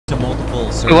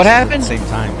multiple Wait, what services at the happened? same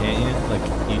time, can't you? Like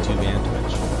YouTube and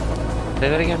Twitch. Say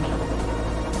that again.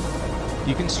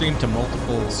 You can stream to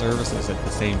multiple services at the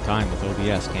same time with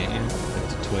OBS, can't you? Like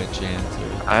to Twitch and to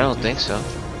I don't YouTube? think so.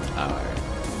 Oh, alright.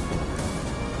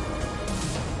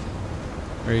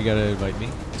 Or you gotta invite me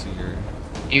to your...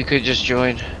 You could just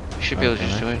join. You should be able to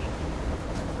Okay. just join.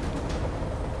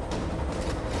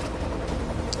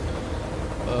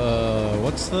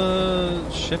 What's the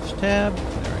shift tab?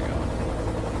 There we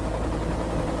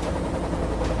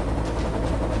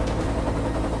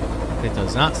go. It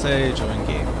does not say join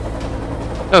game.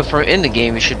 No, for in the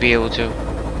game, you should be able to.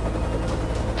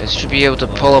 It should be able to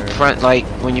pull up front, like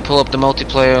when you pull up the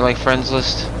multiplayer, like friends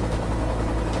list.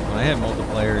 When I have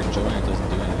multiplayer and join, it doesn't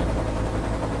do anything.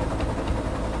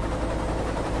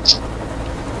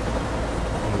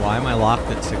 Why am I locked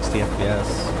at 60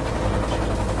 FPS?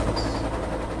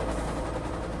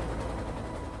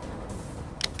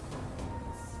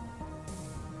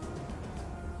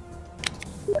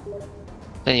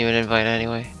 Then you would invite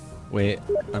anyway. Wait,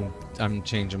 I'm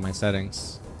changing my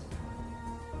settings.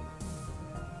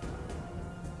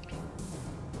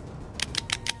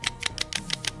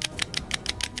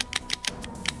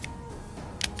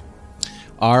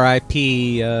 RIP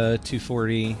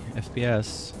 240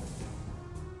 FPS.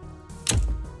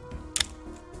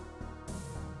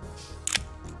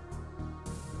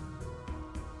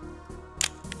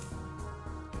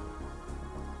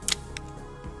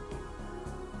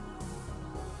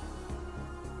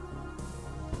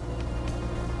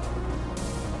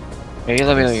 Yeah, you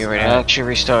let me know you're ready. I'll actually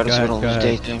restart as middle of the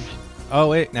daytime. Oh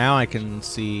wait, now I can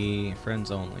see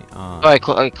friends only. Oh, I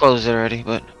closed it already,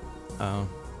 but Oh.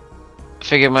 I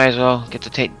figured might as well get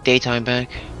the daytime back.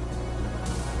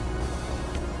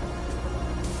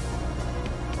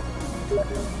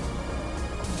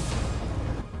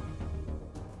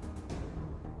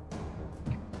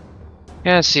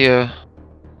 Yeah, I see you.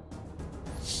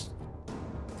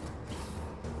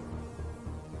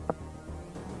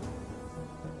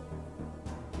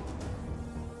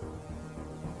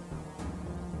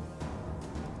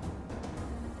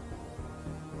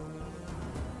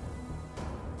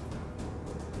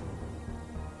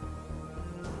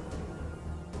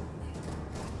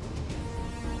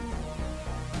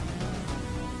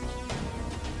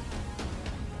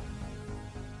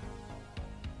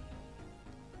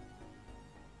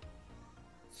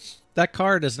 That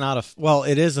card is not a well.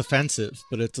 It is offensive,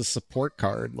 but it's a support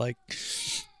card. Like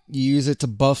you use it to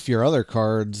buff your other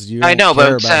cards. You I know,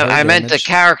 care but about her I meant the damage.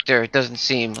 character. It doesn't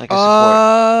seem like a support.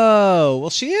 Oh, well,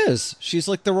 she is. She's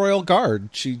like the royal guard.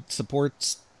 She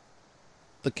supports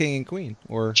the king and queen.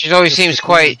 Or She always just seems the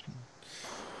queen.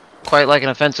 quite like an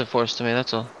offensive force to me.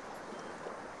 That's all.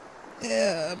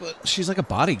 Yeah, but she's like a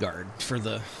bodyguard for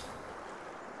the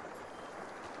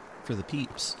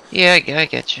peeps. Yeah, I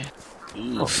get you.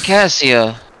 Oh,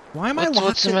 Cassia. Why am I locked?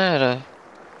 What's the matter?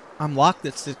 I'm locked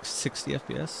at 60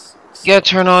 FPS. So. You gotta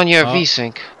turn on your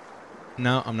VSync.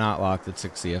 No, I'm not locked at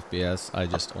 60 FPS. I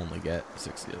just only get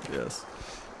 60 FPS.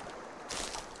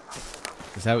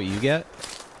 Is that what you get?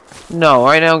 No,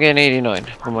 right now I'm getting 89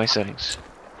 for my settings.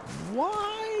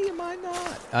 Why am I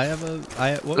not? I have a...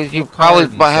 Because you probably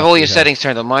have all your settings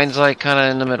turned on. Mine's like kind of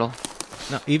in the middle.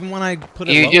 No, even when I put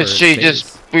it you lower, you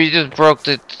just broke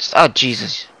the... Oh,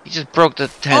 Jesus. You just broke the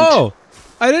tent. Oh!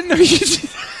 I didn't know you did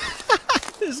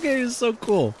that. This game is so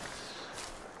cool.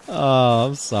 Oh,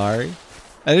 I'm sorry.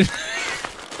 I didn't...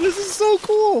 This is so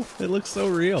cool. It looks so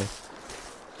real.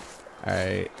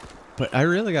 Alright. But I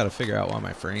really gotta figure out why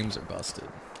my frames are busted.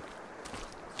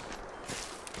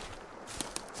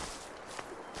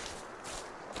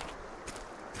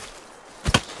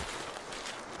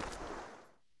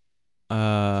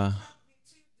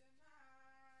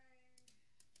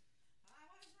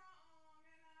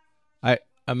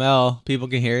 Amel, people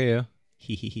can hear you.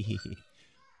 Yeah,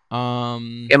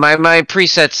 my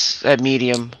presets at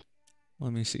medium.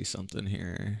 Let me see something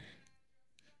here.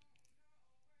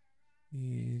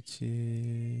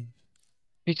 YouTube.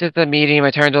 Presets at medium.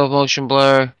 I turned off motion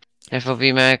blur,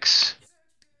 FOV max.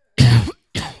 Hold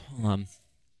on.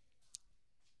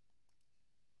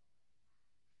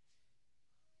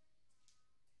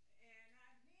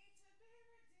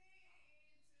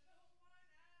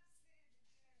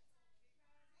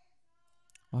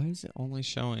 Why is it only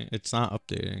showing? It's not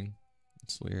updating.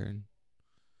 It's weird.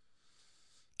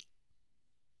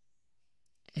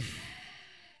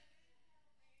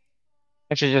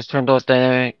 I should just turned off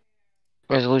dynamic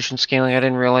resolution scaling. I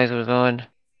didn't realize it was on.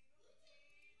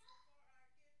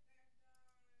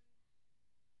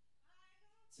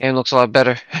 Game looks a lot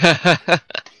better.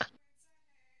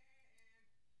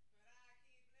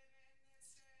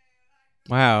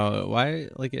 Wow, why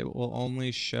like it will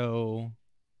only show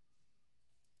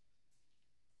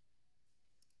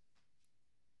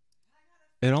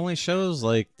it only shows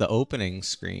like the opening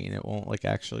screen. It won't like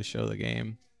actually show the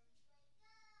game.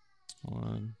 Hold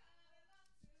on.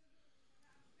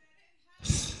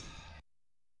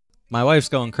 My wife's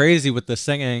going crazy with the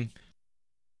singing.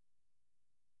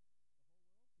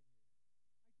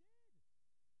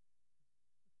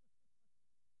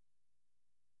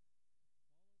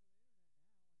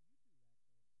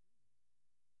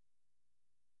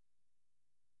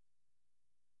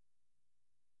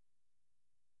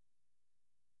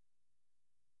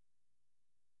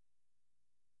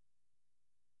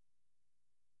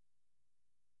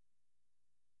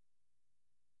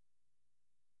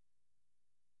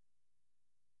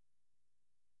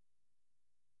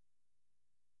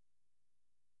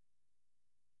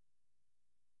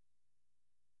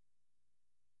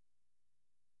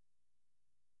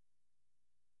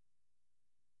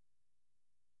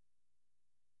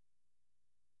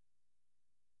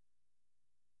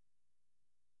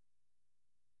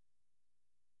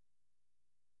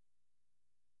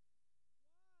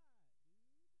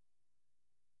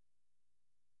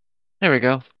 There we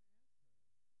go.